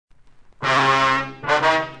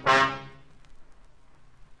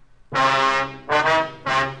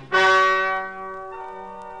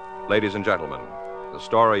Ladies and gentlemen, the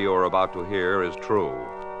story you are about to hear is true.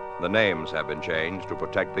 The names have been changed to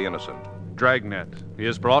protect the innocent. Dragnet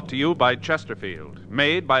is brought to you by Chesterfield,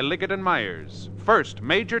 made by Liggett & Myers, first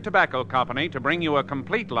major tobacco company to bring you a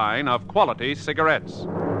complete line of quality cigarettes.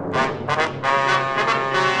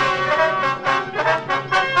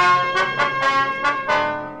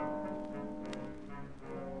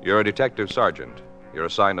 You're a detective sergeant. You're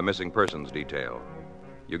assigned a missing persons detail.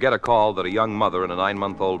 You get a call that a young mother and a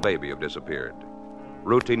 9-month-old baby have disappeared.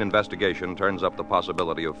 Routine investigation turns up the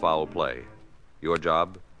possibility of foul play. Your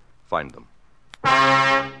job? Find them.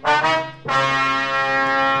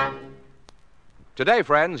 Today,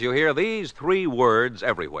 friends, you hear these 3 words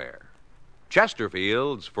everywhere.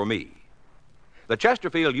 Chesterfield's for me. The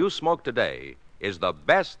Chesterfield you smoke today is the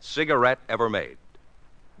best cigarette ever made.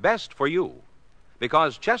 Best for you,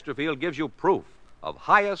 because Chesterfield gives you proof of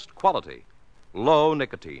highest quality, low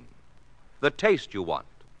nicotine, the taste you want,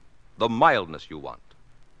 the mildness you want.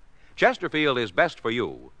 Chesterfield is best for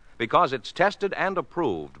you because it's tested and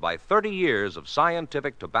approved by 30 years of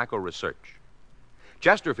scientific tobacco research.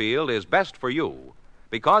 Chesterfield is best for you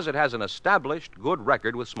because it has an established good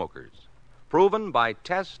record with smokers, proven by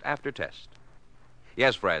test after test.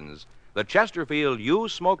 Yes, friends, the Chesterfield you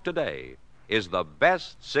smoke today is the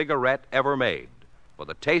best cigarette ever made for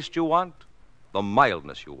the taste you want, the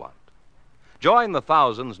mildness you want. Join the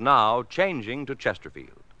thousands now changing to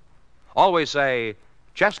Chesterfield. Always say,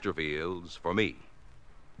 Chesterfield's for me.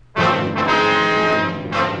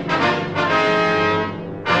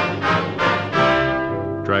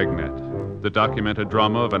 Dragnet, the documented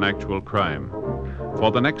drama of an actual crime.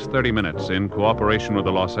 For the next 30 minutes, in cooperation with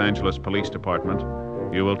the Los Angeles Police Department,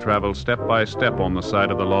 you will travel step by step on the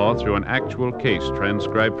side of the law through an actual case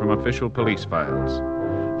transcribed from official police files.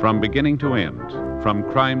 From beginning to end, from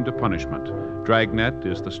crime to punishment, Dragnet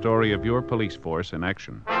is the story of your police force in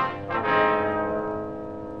action.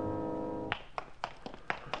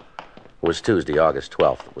 It was Tuesday, August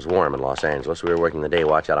 12th. It was warm in Los Angeles. We were working the day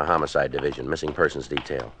watch out of Homicide Division, missing persons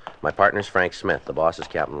detail. My partner's Frank Smith. The boss is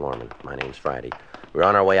Captain Lorman. My name's Friday. We were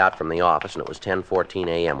on our way out from the office, and it was 10:14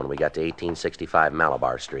 a.m. when we got to 1865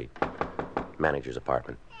 Malabar Street. Manager's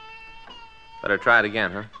apartment. Better try it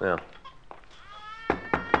again, huh? Yeah.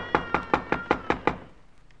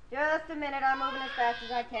 Just a minute. I'm moving as fast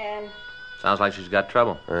as I can. Sounds like she's got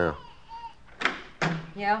trouble. Yeah.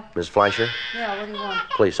 Yeah? Ms. Fleischer? Yeah, what do you want?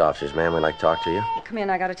 Police officers, ma'am. We'd like to talk to you. Come in.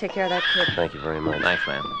 I got to take care of that kid. Thank you very much. Thanks,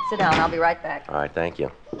 ma'am. Sit down. I'll be right back. All right, thank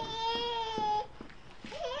you.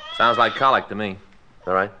 Sounds like colic to me.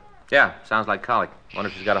 All right? Yeah, sounds like colic. Wonder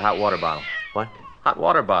if she's got a hot water bottle. What? Hot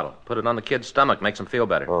water bottle. Put it on the kid's stomach. Makes him feel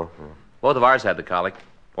better. Oh. Both of ours had the colic.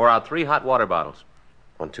 Pour out 3 hot water bottles.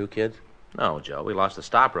 On 2 kids? No, Joe. We lost the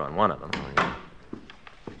stopper on one of them.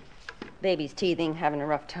 Baby's teething, having a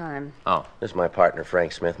rough time. Oh. This is my partner,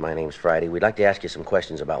 Frank Smith. My name's Friday. We'd like to ask you some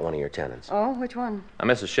questions about one of your tenants. Oh, which one?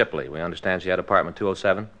 Mrs. Shipley. We understand she had apartment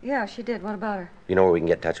 207. Yeah, she did. What about her? You know where we can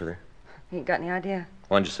get in touch with her? You ain't got any idea?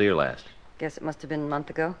 When'd you see her last? Guess it must have been a month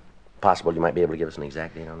ago. Possible you might be able to give us an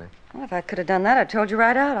exact date on that? Well, if I could have done that, I told you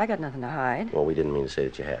right out. I got nothing to hide. Well, we didn't mean to say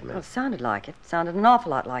that you had, ma'am. Well, it sounded like it. Sounded an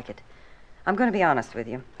awful lot like it. I'm going to be honest with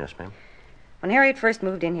you. Yes, ma'am. When Harriet first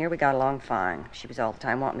moved in here, we got along fine. She was all the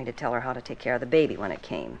time wanting me to tell her how to take care of the baby when it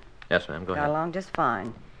came. Yes, ma'am. Go ahead. Got along just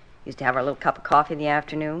fine. Used to have our little cup of coffee in the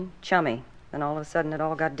afternoon. Chummy. Then all of a sudden it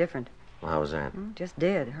all got different. Well, how was that? Just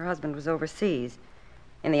did. Her husband was overseas.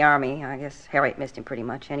 In the Army. I guess Harriet missed him pretty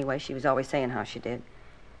much. Anyway, she was always saying how she did.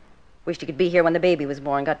 Wished he could be here when the baby was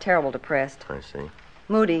born. Got terrible depressed. I see.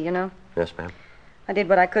 Moody, you know. Yes, ma'am. I did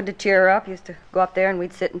what I could to cheer her up. Used to go up there and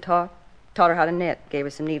we'd sit and talk. Taught her how to knit. Gave her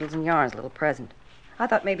some needles and yarns, a little present. I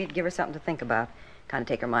thought maybe it'd give her something to think about. Kind of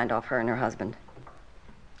take her mind off her and her husband.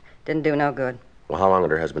 Didn't do no good. Well, how long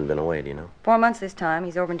had her husband been away, do you know? 4 months this time.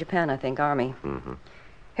 He's over in Japan, I think, Army. Mm-hmm.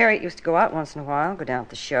 Harriet used to go out once in a while, go down at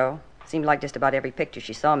the show. Seemed like just about every picture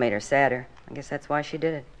she saw made her sadder. I guess that's why she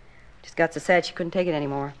did it. Just got so sad she couldn't take it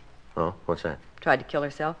anymore. Oh, what's that? Tried to kill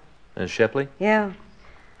herself. Shipley? Yeah.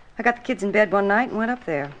 I got the kids in bed one night and went up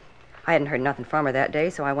there. I hadn't heard nothing from her that day,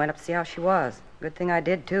 so I went up to see how she was. Good thing I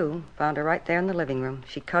did, too. Found her right there in the living room.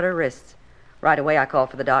 She'd cut her wrists. Right away, I called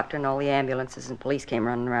for the doctor, and all the ambulances and police came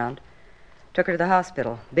running around. Took her to the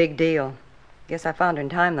hospital. Big deal. Guess I found her in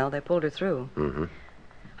time, though. They pulled her through. Mm-hmm.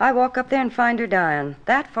 I walk up there and find her dying,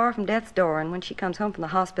 that far from death's door, and when she comes home from the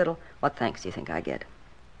hospital, what thanks do you think I get?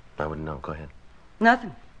 I wouldn't know. Go ahead.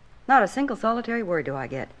 Nothing. Not a single solitary word do I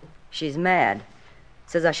get. She's mad.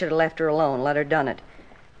 Says I should have left her alone, let her done it.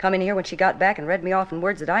 Come in here when she got back and read me off in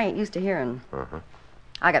words that I ain't used to hearing. Uh-huh.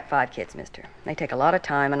 I got 5 kids, mister. They take a lot of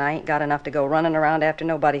time, and I ain't got enough to go running around after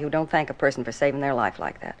nobody who don't thank a person for saving their life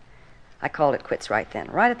like that. I called it quits right then.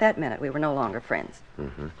 Right at that minute, we were no longer friends.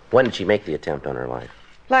 Mm-hmm. When did she make the attempt on her life?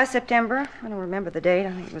 Last September. I don't remember the date.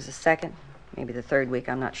 I think it was the 2nd, maybe the 3rd week.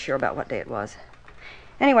 I'm not sure about what day it was.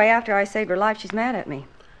 Anyway, after I saved her life, she's mad at me.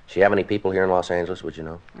 She have any people here in Los Angeles, would you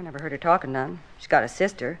know? I never heard her talking none. She's got a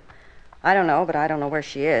sister. I don't know, but I don't know where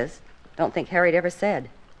she is. Don't think Harriet ever said.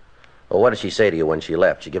 Well, what did she say to you when she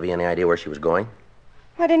left? She give you any idea where she was going?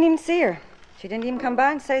 I didn't even see her. She didn't even come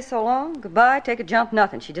by and say so long, goodbye, take a jump,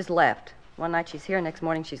 nothing. She just left. One night she's here, next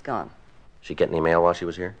morning she's gone. She get any mail while she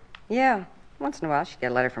was here? Yeah. Once in a while she'd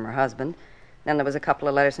get a letter from her husband. Then there was a couple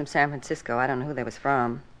of letters from San Francisco. I don't know who they was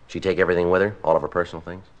from. She take everything with her? All of her personal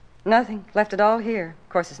things? Nothing. Left it all here. Of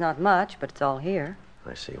course, it's not much, but it's all here.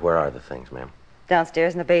 I see. Where are the things, ma'am?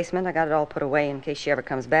 Downstairs in the basement. I got it all put away in case she ever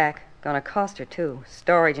comes back. Gonna cost her, too.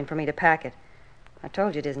 Storage and for me to pack it. I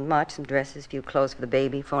told you it isn't much. Some dresses, a few clothes for the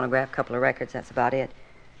baby, phonograph, couple of records. That's about it.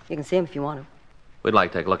 You can see them if you want to. We'd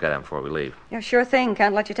like to take a look at them before we leave. Yeah, sure thing.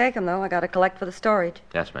 Can't let you take them, though. I gotta collect for the storage.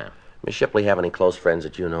 Yes, ma'am. Miss Shipley have any close friends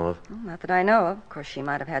that you know of? Well, not that I know of. Of course, she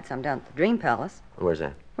might have had some down at the Dream Palace. Where's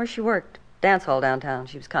that? Where she worked. Dance hall downtown.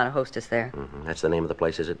 She was kind of hostess there. Mm-hmm. That's the name of the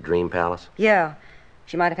place, is it? Dream Palace? Yeah.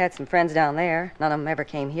 She might have had some friends down there. None of them ever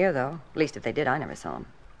came here, though. At least if they did, I never saw them.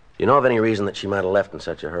 Do you know of any reason that she might have left in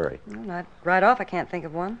such a hurry? Well, not right off, I can't think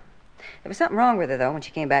of one. There was something wrong with her, though, when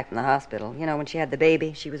she came back from the hospital. You know, when she had the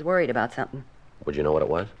baby, she was worried about something. Would you know what it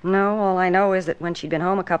was? No, all I know is that when she'd been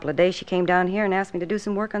home a couple of days, she came down here and asked me to do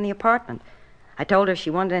some work on the apartment. I told her if she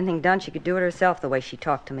wanted anything done, she could do it herself the way she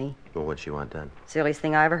talked to me. Well, what'd she want done? Silliest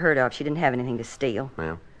thing I ever heard of. She didn't have anything to steal.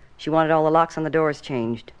 Ma'am? She wanted all the locks on the doors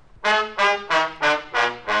changed.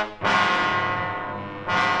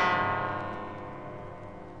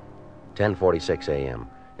 10:46 a.m.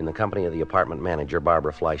 In the company of the apartment manager,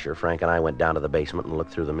 Barbara Fleischer, Frank and I went down to the basement and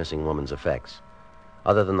looked through the missing woman's effects.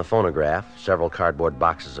 Other than the phonograph, several cardboard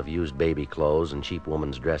boxes of used baby clothes, and cheap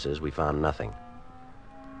woman's dresses, we found nothing.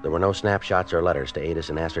 There were no snapshots or letters to aid us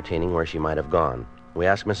in ascertaining where she might have gone. We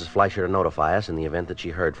asked Mrs. Fleischer to notify us in the event that she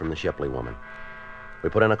heard from the Shipley woman. We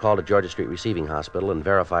put in a call to Georgia Street Receiving Hospital and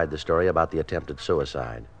verified the story about the attempted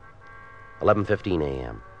suicide. 11:15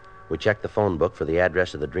 a.m. We checked the phone book for the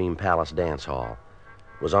address of the Dream Palace Dance Hall.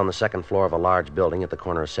 It was on the second floor of a large building at the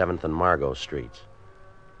corner of 7th and Margot Streets.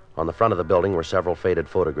 On the front of the building were several faded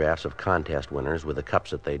photographs of contest winners with the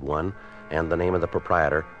cups that they'd won and the name of the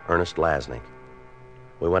proprietor, Ernest Lasnik.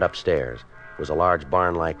 We went upstairs. It was a large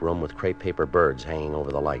barn-like room with crepe paper birds hanging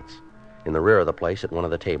over the lights. In the rear of the place, at one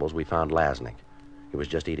of the tables, we found Lasnik. He was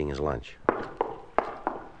just eating his lunch.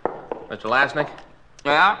 Mr. Lasnik?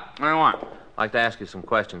 Yeah? What do you want? I'd like to ask you some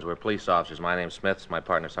questions. We're police officers. My name's Smith. It's my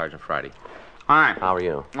partner, Sergeant Friday. Hi. How are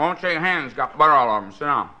you? Don't shake hands. Got butter all over them. Sit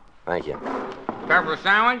down. Thank you. Care for a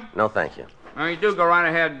sandwich? No, thank you. Well, you do go right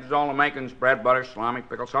ahead. There's all the makings. Bread, butter, salami,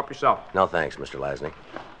 pickles. Help yourself. No, thanks, Mr. Lasnik.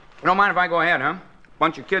 You don't mind if I go ahead, huh?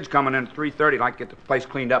 Bunch of kids coming in at 3:30. Like to get the place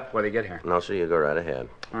cleaned up before they get here. No, sir, you go right ahead.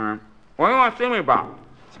 All right. What do you want to see me about?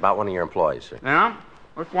 It's about one of your employees, sir. Yeah?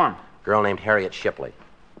 Which one? Girl named Harriet Shipley.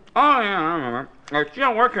 Oh, yeah, I remember. She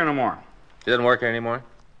don't work here no more. She doesn't work here anymore?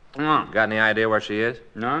 No. Got any idea where she is?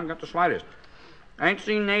 No, got the slightest. I ain't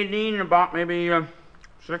seen Nadine in about maybe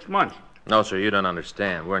 6 months. No, sir, you don't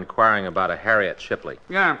understand. We're inquiring about a Harriet Shipley.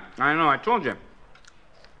 Yeah, I know. I told you.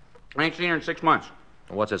 I ain't seen her in 6 months.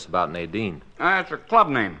 What's this about Nadine? That's her club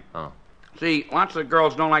name. Oh. See, lots of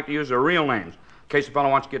girls don't like to use their real names. In case a fellow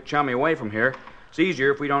wants to get chummy away from here, it's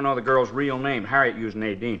easier if we don't know the girl's real name. Harriet used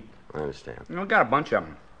Nadine. I understand. You know, we got a bunch of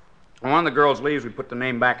them. When one of the girls leaves, we put the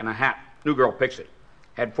name back in a hat. New girl picks it.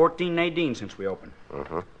 Had 14 Nadine since we opened.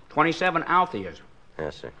 27 Altheas.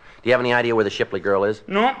 Yes, sir. Do you have any idea where the Shipley girl is?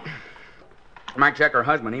 No. Might check her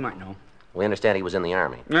husband. He might know. We understand he was in the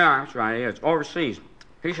Army. Yeah, that's right. He is. Overseas.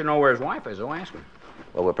 He should know where his wife is. I'll ask him.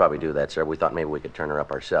 Well, we'll probably do that, sir. We thought maybe we could turn her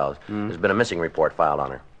up ourselves. There's been a missing report filed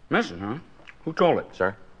on her. Missing, huh? Who told it?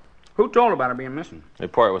 Sir? Who told about her being missing? The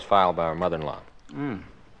report was filed by our mother-in-law. Well,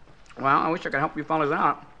 I wish I could help you fellas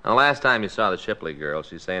out. Now, last time you saw the Shipley girl, did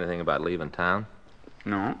she say anything about leaving town?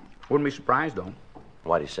 No. Wouldn't be surprised, though.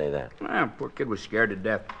 Why do you say that? Well, poor kid was scared to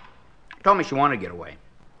death. Told me she wanted to get away.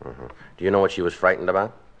 Do you know what she was frightened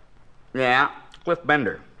about? Yeah, Cliff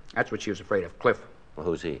Bender. That's what she was afraid of, Cliff. Well,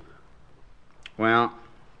 who's he? Well,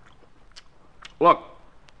 look,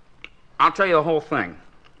 I'll tell you the whole thing.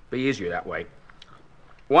 Be easier that way.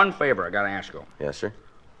 One favor I gotta ask you. Yes, sir?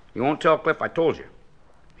 You won't tell Cliff I told you.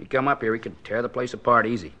 If he come up here, he could tear the place apart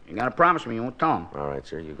easy. You gotta promise me you won't tell him. All right,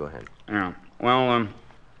 sir. You go ahead. Yeah. Well,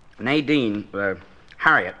 Nadine,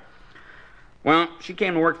 Harriet, well, she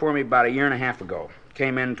came to work for me about 1.5 years ago.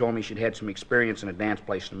 Came in and told me she'd had some experience in a dance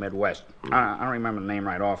place in the Midwest. I don't remember the name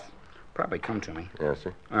right off. Probably come to me. Yes,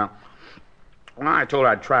 sir. Well, Well, I told her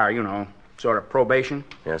I'd try her, sort of probation.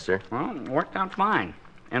 Yes, sir. Well, it worked out fine.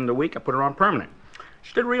 End of the week, I put her on permanent.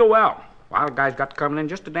 She did real well. A lot of guys got to come in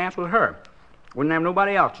just to dance with her. Wouldn't have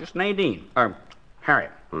nobody else, just Nadine.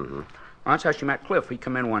 Harriet. Mm-hmm. Well, that's how she met Cliff. He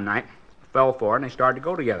come in one night, fell for her, and they started to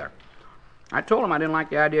go together. I told him I didn't like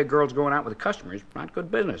the idea of girls going out with the customers. Not good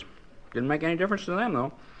business. Didn't make any difference to them,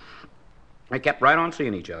 though. They kept right on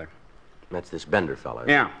seeing each other. That's this Bender fella.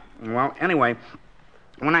 Yeah. Well, anyway,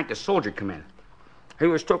 one night the soldier come in. He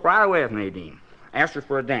was took right away with Nadine. Asked her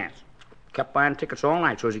for a dance. Kept buying tickets all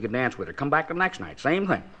night so as he could dance with her. Come back the next night. Same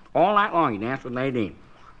thing. All night long he danced with Nadine.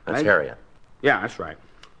 That's Harriet. Yeah, that's right.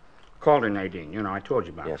 Called her Nadine. I told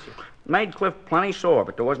you about it. Yes, sir. Made Cliff plenty sore,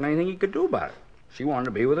 but there wasn't anything he could do about it. She wanted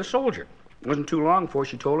to be with a soldier. It wasn't too long before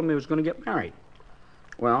she told him he was going to get married.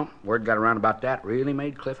 Well, word got around about that. Really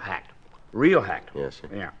made Cliff hacked. Real hacked. Yes, sir.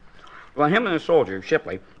 Yeah. Well, him and the soldier,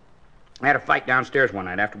 Shipley, had a fight downstairs one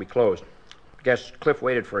night after we closed. Guess Cliff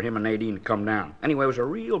waited for him and Nadine to come down. Anyway, it was a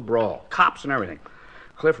real brawl. Cops and everything.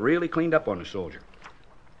 Cliff really cleaned up on the soldier.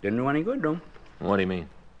 Didn't do any good, though. What do you mean?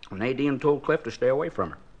 Nadine told Cliff to stay away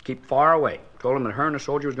from her. Keep far away. Told him that her and the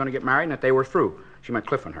soldier was going to get married and that they were through. She meant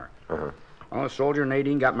Cliff and her. Uh-huh. Well, the soldier and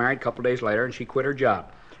Nadine got married a couple days later, and she quit her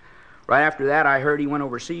job. Right after that, I heard he went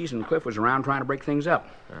overseas, and Cliff was around trying to break things up.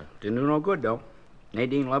 Didn't do no good, though.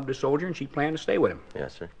 Nadine loved the soldier, and she planned to stay with him.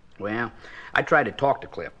 Yes, sir. Well, I tried to talk to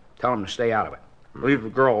Cliff, tell him to stay out of it. Leave the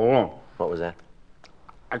girl alone. What was that?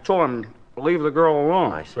 I told him to leave the girl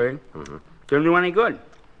alone. I see. Mm-hmm. Didn't do any good.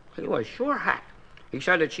 He was sure hacked. He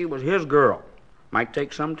said that she was his girl. Might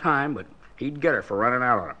take some time, but he'd get her for running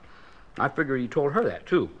out on him. I figured he told her that,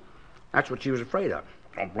 too. That's what she was afraid of.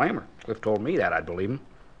 Don't blame her. Cliff told me that, I'd believe him.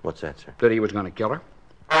 What's that, sir? That he was going to kill her.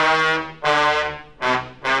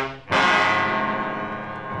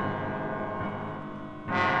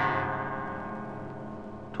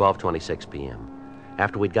 12:26 p.m.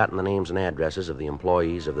 After we'd gotten the names and addresses of the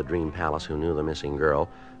employees of the Dream Palace who knew the missing girl,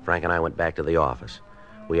 Frank and I went back to the office.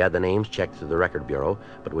 We had the names checked through the record bureau,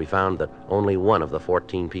 but we found that only one of the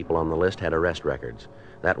 14 people on the list had arrest records.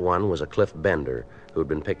 That one was a Cliff Bender, who'd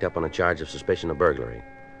been picked up on a charge of suspicion of burglary.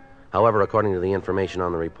 However, according to the information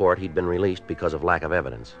on the report, he'd been released because of lack of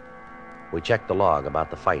evidence. We checked the log about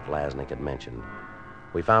the fight Lasnik had mentioned.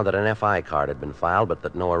 We found that an FI card had been filed, but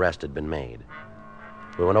that no arrest had been made.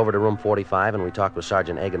 We went over to room 45 and we talked with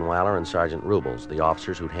Sergeant Eggenweiler and Sergeant Rubles, the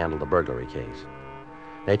officers who'd handled the burglary case.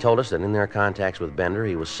 They told us that in their contacts with Bender,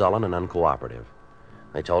 he was sullen and uncooperative.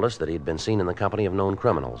 They told us that he'd been seen in the company of known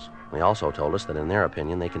criminals. They also told us that in their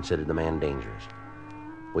opinion, they considered the man dangerous.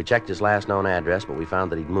 We checked his last known address, but we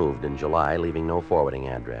found that he'd moved in July, leaving no forwarding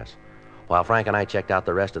address. While Frank and I checked out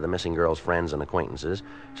the rest of the missing girl's friends and acquaintances,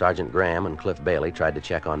 Sergeant Graham and Cliff Bailey tried to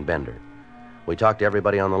check on Bender. We talked to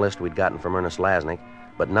everybody on the list we'd gotten from Ernest Lasnik,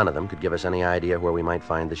 but none of them could give us any idea where we might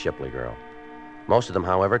find the Shipley girl. Most of them,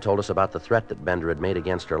 however, told us about the threat that Bender had made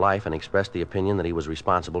against her life and expressed the opinion that he was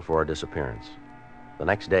responsible for her disappearance. The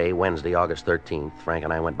next day, Wednesday, August 13th, Frank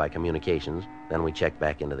and I went by communications, then we checked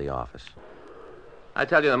back into the office. I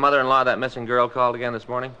tell you the mother-in-law of that missing girl called again this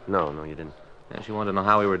morning? No, you didn't. Yeah, she wanted to know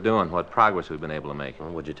how we were doing, what progress we've been able to make.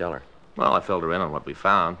 Well, what'd you tell her? Well, I filled her in on what we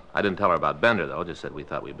found. I didn't tell her about Bender, though. Just said we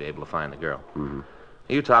thought we'd be able to find the girl. Mm-hmm.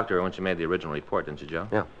 You talked to her when she made the original report, didn't you, Joe?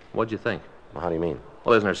 Yeah. What'd you think? Well, how do you mean?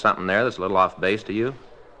 Well, isn't there something there that's a little off base to you?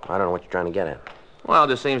 I don't know what you're trying to get at. Well, it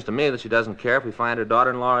just seems to me that she doesn't care if we find her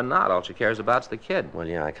daughter-in-law or not. All she cares about's the kid. Well,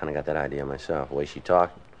 yeah, I kind of got that idea myself. The way she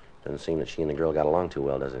talked, doesn't seem that she and the girl got along too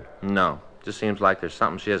well, does it? No. Just seems like there's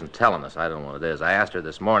something she isn't telling us. I don't know what it is. I asked her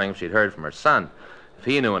this morning if she'd heard from her son, if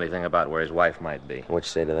he knew anything about where his wife might be. What'd you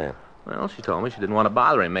say to that? Well, she told me she didn't want to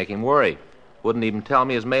bother him, make him worry. Wouldn't even tell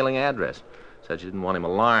me his mailing address. Said she didn't want him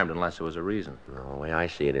alarmed unless there was a reason. No, the way I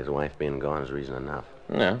see it, his wife being gone is reason enough.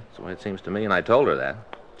 Yeah, that's the way it seems to me, and I told her that.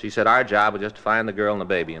 She said our job was just to find the girl and the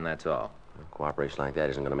baby, and that's all. Cooperation like that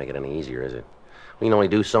isn't going to make it any easier, is it? We can only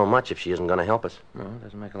do so much if she isn't going to help us. Well, it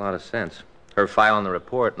doesn't make a lot of sense. Her filing the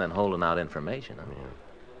report and then holding out information.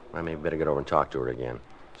 Yeah. I may better get over and talk to her again.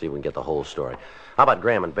 See if we can get the whole story. How about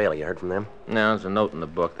Graham and Bailey? You heard from them? No, there's a note in the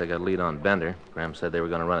book. They got a lead on Bender. Graham said they were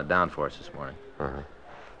going to run it down for us this morning. Uh-huh.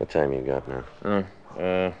 What time you got now?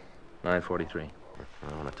 9:43.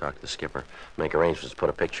 I want to talk to the skipper. Make arrangements to put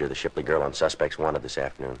a picture of the Shipley girl on suspects wanted this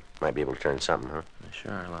afternoon. Might be able to turn something, huh?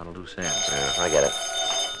 Sure, a lot of loose ends. Yeah, I get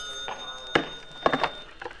it.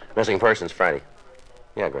 Missing persons Friday.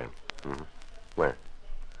 Yeah, Graham. Mm-hmm. Where?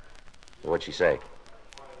 What'd she say?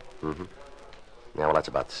 Mm-hmm. Yeah, well, that's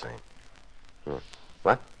about the same.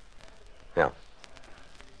 What? Yeah.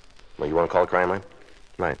 Well, you want to call the crime line?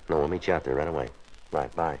 Right. No, we'll meet you out there right away.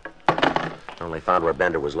 Right, bye. Well, they found where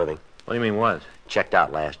Bender was living. What do you mean was? Checked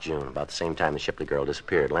out last June, about the same time the Shipley girl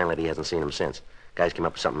disappeared. Landlady hasn't seen him since. Guys came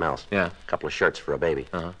up with something else. Yeah. A couple of shirts for a baby.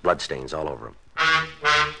 Uh-huh. Bloodstains all over him.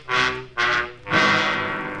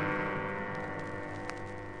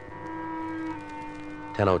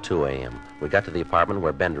 "10:02 a.m. We got to the apartment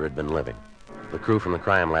where Bender had been living. The crew from the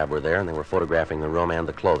crime lab were there, and they were photographing the room and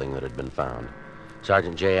the clothing that had been found.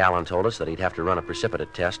 Sergeant J. Allen told us that he'd have to run a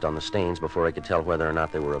precipitate test on the stains before he could tell whether or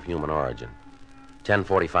not they were of human origin.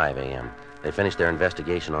 10:45 a.m. They finished their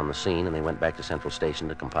investigation on the scene, and they went back to Central Station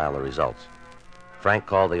to compile the results. Frank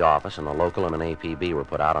called the office, and a local and an APB were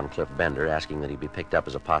put out on Cliff Bender, asking that he be picked up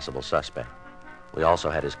as a possible suspect. We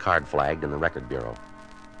also had his card flagged in the record bureau.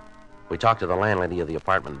 We talked to the landlady of the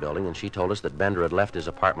apartment building, and she told us that Bender had left his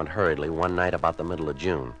apartment hurriedly one night about the middle of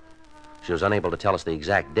June. She was unable to tell us the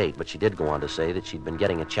exact date, but she did go on to say that she'd been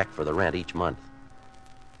getting a check for the rent each month.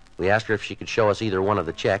 We asked her if she could show us either one of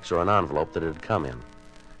the checks or an envelope that it had come in.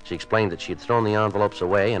 She explained that she had thrown the envelopes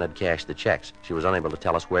away and had cashed the checks. She was unable to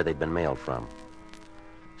tell us where they'd been mailed from.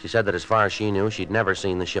 She said that as far as she knew, she'd never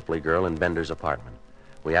seen the Shipley girl in Bender's apartment.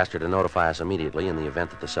 We asked her to notify us immediately in the event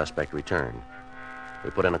that the suspect returned. We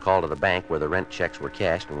put in a call to the bank where the rent checks were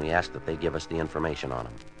cashed, and we asked that they give us the information on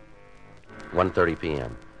them. 1:30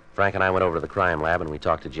 p.m. Frank and I went over to the crime lab, and we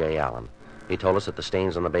talked to Jay Allen. He told us that the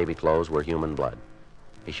stains on the baby clothes were human blood.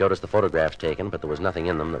 He showed us the photographs taken, but there was nothing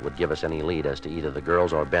in them that would give us any lead as to either the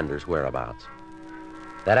girl's or Bender's whereabouts.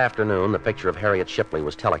 That afternoon, the picture of Harriet Shipley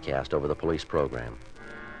was telecast over the police program.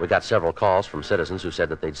 We got several calls from citizens who said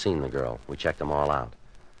that they'd seen the girl. We checked them all out.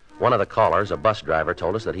 One of the callers, a bus driver,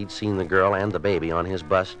 told us that he'd seen the girl and the baby on his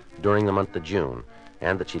bus during the month of June,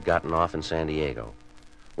 and that she'd gotten off in San Diego.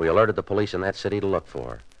 We alerted the police in that city to look for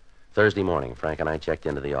her. Thursday morning, Frank and I checked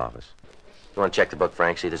into the office. You want to check the book,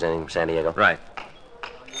 Frank, see if there's anything from San Diego? Right.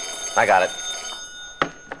 I got it.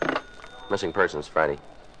 Missing persons, Friday.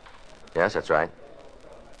 Yes, that's right.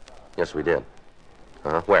 Yes, we did.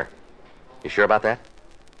 Where? You sure about that?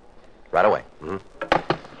 Right away.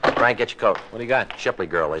 Frank, get your coat. What do you got? Shipley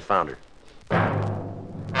girl, they found her.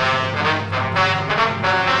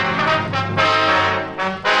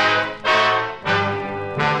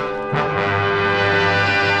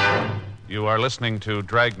 You are listening to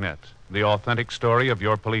Dragnet, the authentic story of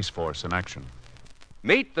your police force in action.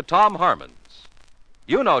 Meet the Tom Harmons.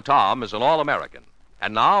 You know Tom is an All-American,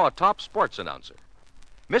 and now a top sports announcer.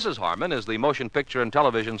 Mrs. Harmon is the motion picture and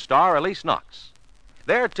television star Elise Knox.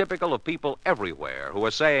 They're typical of people everywhere who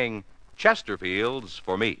are saying, Chesterfields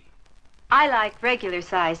for me. I like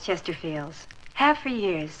regular-sized Chesterfields. Have for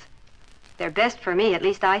years. They're best for me, at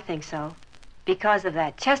least I think so, because of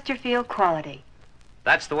that Chesterfield quality.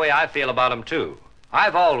 That's the way I feel about 'em, too.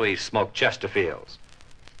 I've always smoked Chesterfields.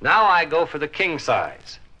 Now I go for the king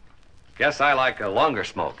size. Guess I like a longer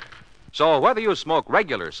smoke. So whether you smoke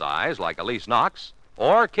regular size like Elise Knox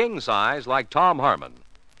or king size like Tom Harmon,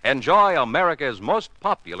 enjoy America's most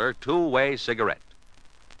popular two-way cigarette.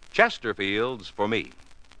 Chesterfields for me.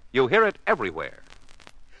 You hear it everywhere.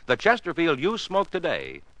 The Chesterfield you smoke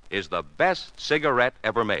today is the best cigarette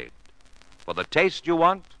ever made. For the taste you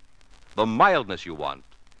want, the mildness you want,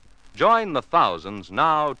 join the thousands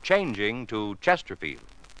now changing to Chesterfield.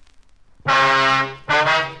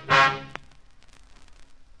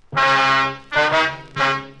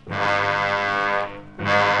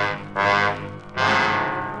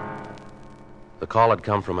 The call had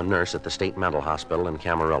come from a nurse at the State Mental Hospital in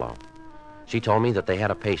Camarillo. She told me that they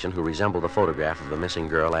had a patient who resembled the photograph of the missing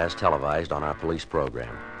girl as televised on our police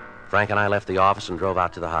program. Frank and I left the office and drove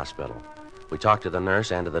out to the hospital. We talked to the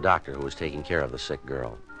nurse and to the doctor who was taking care of the sick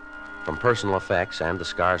girl. From personal effects and the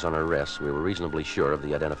scars on her wrists, we were reasonably sure of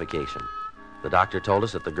the identification. The doctor told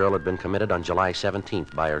us that the girl had been committed on July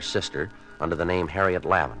 17th by her sister under the name Harriet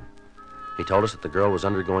Lavin. He told us that the girl was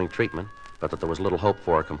undergoing treatment, but that there was little hope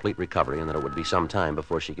for a complete recovery and that it would be some time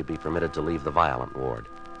before she could be permitted to leave the violent ward.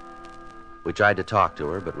 We tried to talk to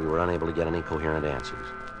her, but we were unable to get any coherent answers.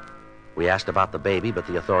 We asked about the baby, but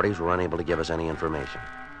the authorities were unable to give us any information.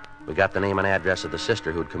 We got the name and address of the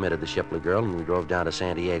sister who'd committed the Shipley girl, and we drove down to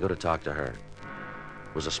San Diego to talk to her.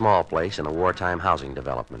 It was a small place in a wartime housing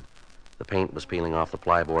development. The paint was peeling off the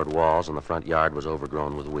plyboard walls, and the front yard was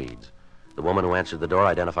overgrown with weeds. The woman who answered the door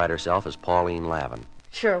identified herself as Pauline Lavin.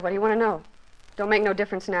 Sure, what do you want to know? Don't make no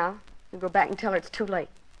difference now. You go back and tell her it's too late.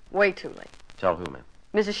 Way too late. Tell who, ma'am?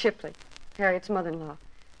 Mrs. Shipley, Harriet's mother-in-law.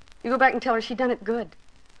 You go back and tell her she done it good.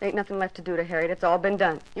 There ain't nothing left to do to Harriet. It's all been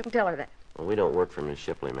done. You can tell her that. Well, we don't work for Miss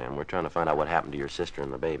Shipley, ma'am. We're trying to find out what happened to your sister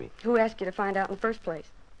and the baby. Who asked you to find out in the first place?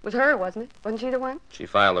 It was her, wasn't it? Wasn't she the one? She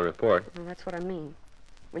filed a report. Well, that's what I mean.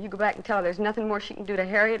 Well, you go back and tell her there's nothing more she can do to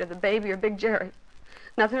Harriet or the baby or Big Jerry.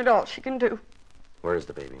 Nothing at all she can do. Where is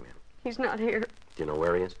the baby, ma'am? He's not here. Do you know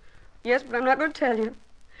where he is? Yes, but I'm not going to tell you.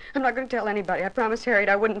 I'm not going to tell anybody. I promised Harriet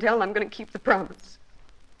I wouldn't tell, and I'm going to keep the promise.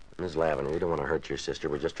 Miss Lavin, we don't want to hurt your sister.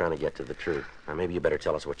 We're just trying to get to the truth. Now, maybe you better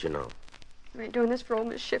tell us what you know. You ain't doing this for old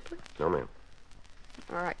Miss Shipley? No, ma'am.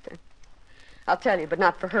 All right, then. I'll tell you, but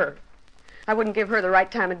not for her. I wouldn't give her the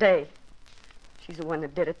right time of day. She's the one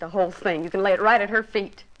that did it, the whole thing. You can lay it right at her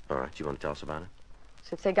feet. All right, you want to tell us about it?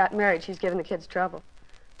 Since they got married, she's given the kids trouble.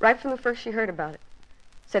 Right from the first she heard about it.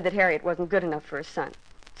 Said that Harriet wasn't good enough for her son.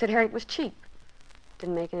 Said Harriet was cheap.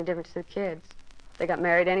 Didn't make any difference to the kids. They got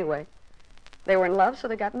married anyway. They were in love, so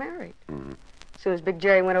they got married. Mm-hmm. As soon as Big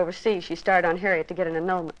Jerry went overseas, she started on Harriet to get an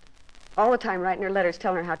annulment. All the time writing her letters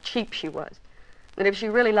telling her how cheap she was. That if she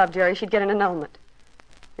really loved Jerry, she'd get an annulment.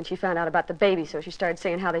 And she found out about the baby, so she started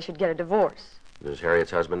saying how they should get a divorce. Does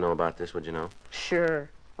Harriet's husband know about this, would you know? Sure.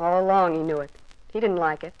 All along he knew it. He didn't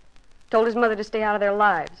like it. Told his mother to stay out of their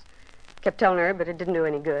lives. Kept telling her, but it didn't do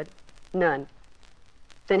any good. None.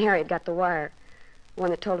 Then Harriet got the wire. The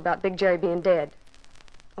one that told about Big Jerry being dead.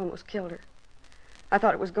 Almost killed her. I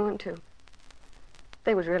thought it was going to.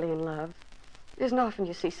 They was really in love. It isn't often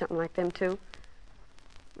you see something like them two.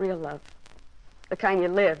 Real love. The kind you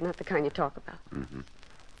live, not the kind you talk about. Mm-hmm.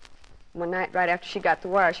 One night, right after she got the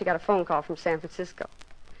wire, she got a phone call from San Francisco.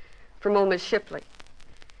 From old Miss Shipley.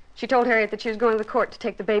 She told Harriet that she was going to the court to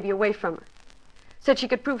take the baby away from her. Said she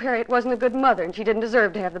could prove Harriet wasn't a good mother and she didn't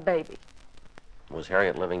deserve to have the baby. Was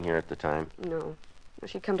Harriet living here at the time? No. Well,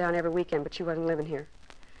 she'd come down every weekend, but she wasn't living here.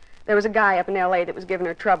 There was a guy up in L.A. that was giving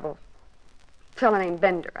her trouble. A fella named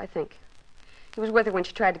Bender, I think. He was with her when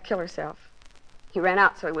she tried to kill herself. He ran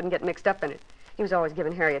out so he wouldn't get mixed up in it. He was always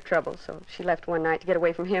giving Harriet trouble, so she left one night to get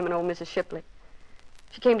away from him and old Mrs. Shipley.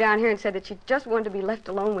 She came down here and said that she just wanted to be left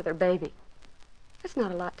alone with her baby. That's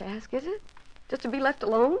not a lot to ask, is it? Just to be left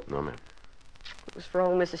alone? No, ma'am. It was for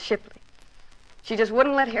old Mrs. Shipley. She just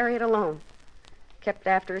wouldn't let Harriet alone. Kept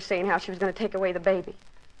after her saying how she was going to take away the baby.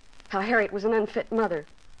 How Harriet was an unfit mother.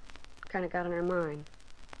 Kind of got on her mind.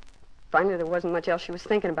 Finally, there wasn't much else she was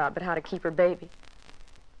thinking about but how to keep her baby.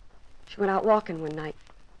 She went out walking one night.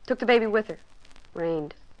 Took the baby with her.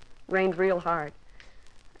 Rained. Rained real hard.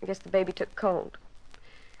 I guess the baby took cold.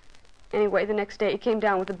 Anyway, the next day he came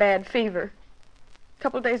down with a bad fever. A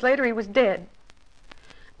couple of days later, he was dead.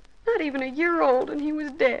 Not even a year old, and he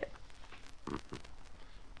was dead. Mm-hmm.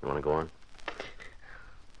 You want to go on?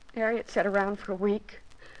 Harriet sat around for a week.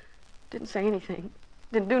 Didn't say anything.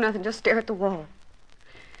 Didn't do nothing, just stare at the wall.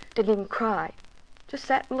 Didn't even cry. Just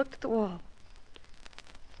sat and looked at the wall.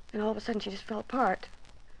 And all of a sudden, she just fell apart.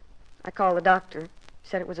 I called the doctor. He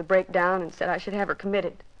said it was a breakdown and said I should have her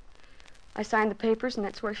committed. I signed the papers, and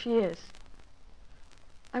that's where she is.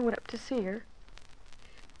 I went up to see her.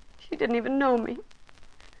 She didn't even know me.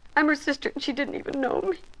 I'm her sister, and she didn't even know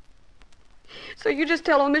me. So you just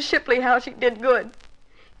tell old Miss Shipley how she did good.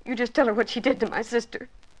 You just tell her what she did to my sister.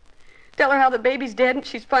 Tell her how the baby's dead, and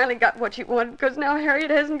she's finally got what she wanted, because now Harriet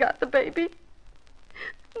hasn't got the baby.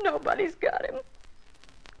 Nobody's got him.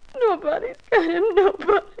 Nobody's got him,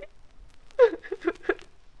 nobody.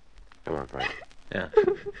 Come on, Frank. Yeah.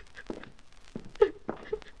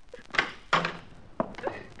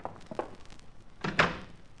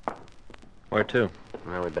 Where to?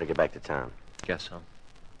 Well, we better get back to town. Guess so.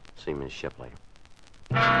 See Miss Shipley.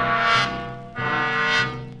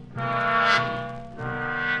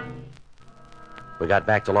 We got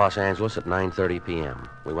back to Los Angeles at 9:30 p.m.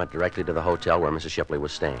 We went directly to the hotel where Mrs. Shipley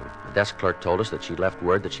was staying. The desk clerk told us that she left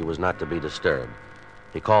word that she was not to be disturbed.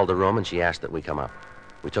 He called the room and she asked that we come up.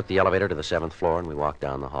 We took the elevator to the 7th floor and we walked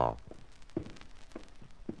down the hall.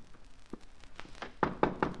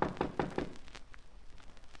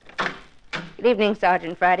 Good evening,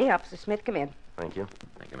 Sergeant Friday. Officer Smith, come in. Thank you.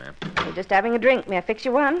 Thank you, ma'am. We're just having a drink. May I fix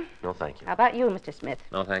you one? No, thank you. How about you, Mr. Smith?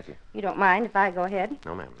 No, thank you. You don't mind if I go ahead?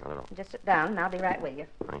 No, ma'am, not at all. Just sit down, and I'll be right with you.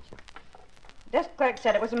 Thank you. Desk clerk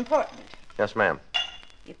said it was important. Yes, ma'am.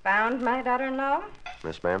 You found my daughter-in-law?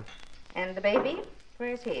 Yes, ma'am. And the baby?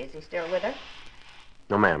 Where's he? Is he still with her?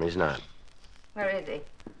 No, ma'am, he's not. Where is he?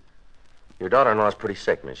 Your daughter-in-law's pretty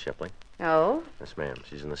sick, Miss Shipley. Oh? Yes, ma'am.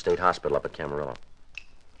 She's in the state hospital up at Camarillo.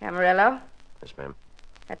 Camarillo? Yes, ma'am.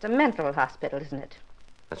 That's a mental hospital, isn't it?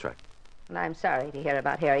 That's right. Well, I'm sorry to hear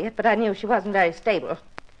about Harriet, but I knew she wasn't very stable.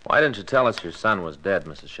 Why didn't you tell us your son was dead,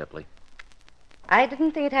 Mrs. Shipley? I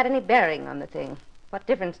didn't think it had any bearing on the thing. What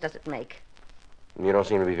difference does it make? You don't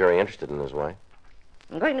seem to be very interested in his wife.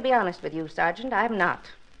 I'm going to be honest with you, Sergeant. I'm not.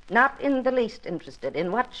 Not in the least interested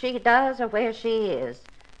in what she does or where she is.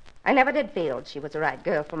 I never did feel she was the right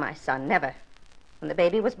girl for my son, never. When the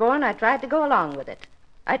baby was born, I tried to go along with it.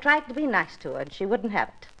 I tried to be nice to her, and she wouldn't have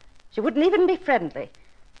it. She wouldn't even be friendly.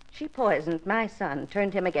 She poisoned my son,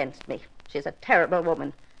 turned him against me. She's a terrible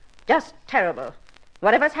woman. Just terrible.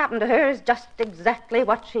 Whatever's happened to her is just exactly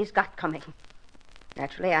what she's got coming.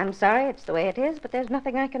 Naturally, I'm sorry it's the way it is, but there's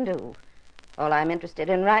nothing I can do. All I'm interested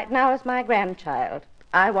in right now is my grandchild.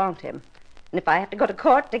 I want him. And if I have to go to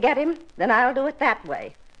court to get him, then I'll do it that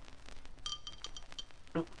way.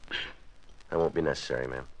 That won't be necessary,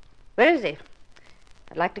 ma'am. Where is he?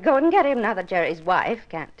 I'd like to go and get him now that Jerry's wife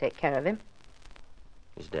can't take care of him.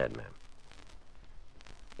 He's dead, ma'am.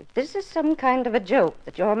 If this is some kind of a joke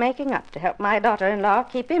that you're making up to help my daughter-in-law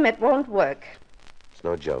keep him, it won't work. It's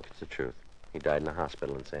no joke. It's the truth. He died in a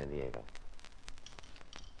hospital in San Diego.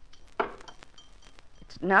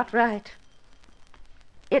 It's not right.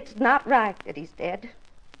 It's not right that he's dead.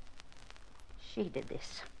 She did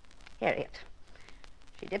this. Harriet.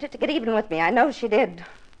 She did it to get even with me. I know she did.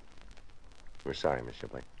 We're sorry, Miss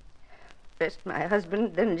Shipley. First my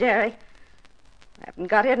husband, then Jerry. I haven't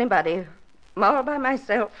got anybody. I'm all by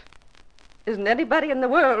myself. Isn't anybody in the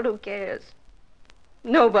world who cares?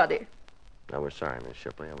 Nobody. No, we're sorry, Miss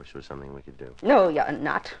Shipley. I wish there was something we could do. No, you're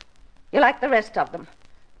not. You're like the rest of them.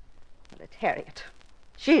 Well, it's Harriet.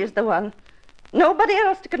 She's the one. Nobody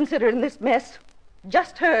else to consider in this mess.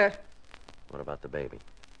 Just her. What about the baby?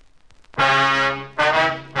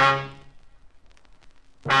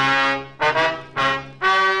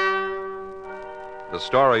 The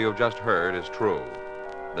story you've just heard is true.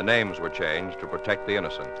 The names were changed to protect the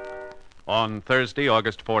innocent. On Thursday,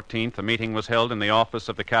 August 14th, a meeting was held in the office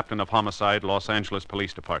of the Captain of Homicide, Los Angeles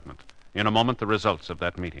Police Department. In a moment, the results of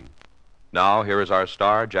that meeting. Now, here is our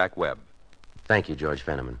star, Jack Webb. Thank you, George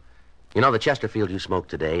Fenneman. You know, the Chesterfield you smoked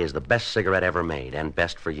today is the best cigarette ever made, and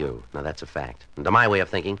best for you. Now, that's a fact. And to my way of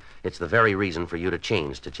thinking, it's the very reason for you to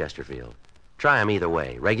change to Chesterfield. Try 'em either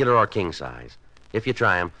way, regular or king size. If you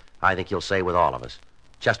try 'em, I think you'll say with all of us,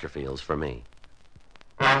 Chesterfield's for me.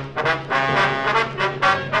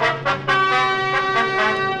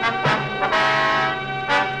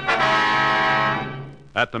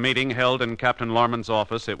 At the meeting held in Captain Lorman's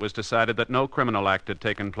office, it was decided that no criminal act had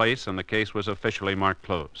taken place, and the case was officially marked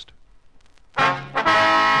closed.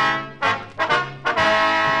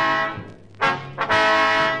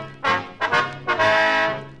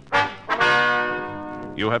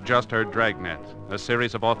 You have just heard Dragnet, a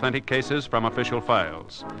series of authentic cases from official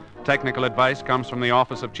files. Technical advice comes from the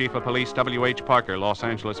Office of Chief of Police W.H. Parker, Los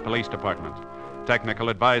Angeles Police Department. Technical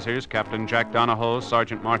advisors, Captain Jack Donahoe,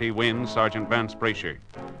 Sergeant Marty Wynn, Sergeant Vance Brasher.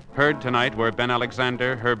 Heard tonight were Ben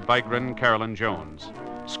Alexander, Herb Vigran, Carolyn Jones.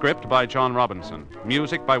 Script by John Robinson.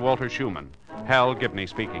 Music by Walter Schumann. Hal Gibney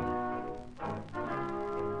speaking.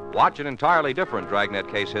 Watch an entirely different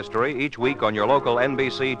Dragnet case history each week on your local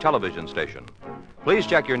NBC television station. Please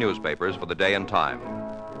check your newspapers for the day and time.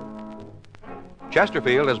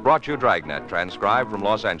 Chesterfield has brought you Dragnet, transcribed from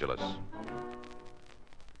Los Angeles.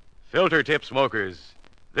 Filter tip smokers,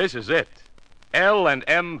 this is it.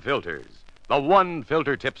 L&M Filters, the one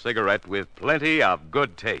filter tip cigarette with plenty of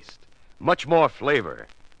good taste, much more flavor,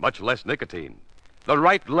 much less nicotine, the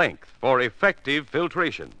right length for effective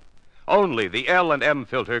filtration. Only the L&M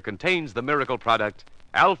filter contains the miracle product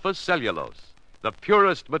alpha cellulose, the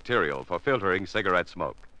purest material for filtering cigarette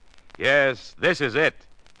smoke. Yes, this is it.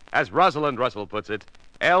 As Rosalind Russell puts it,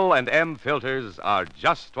 L&M filters are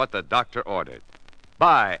just what the doctor ordered.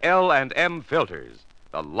 Buy L&M Filters,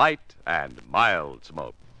 the light and mild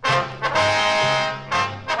smoke.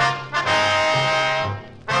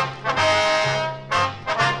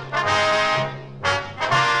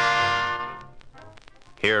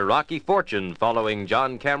 Hear Rocky Fortune following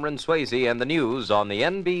John Cameron Swayze and the news on the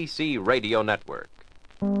NBC Radio Network.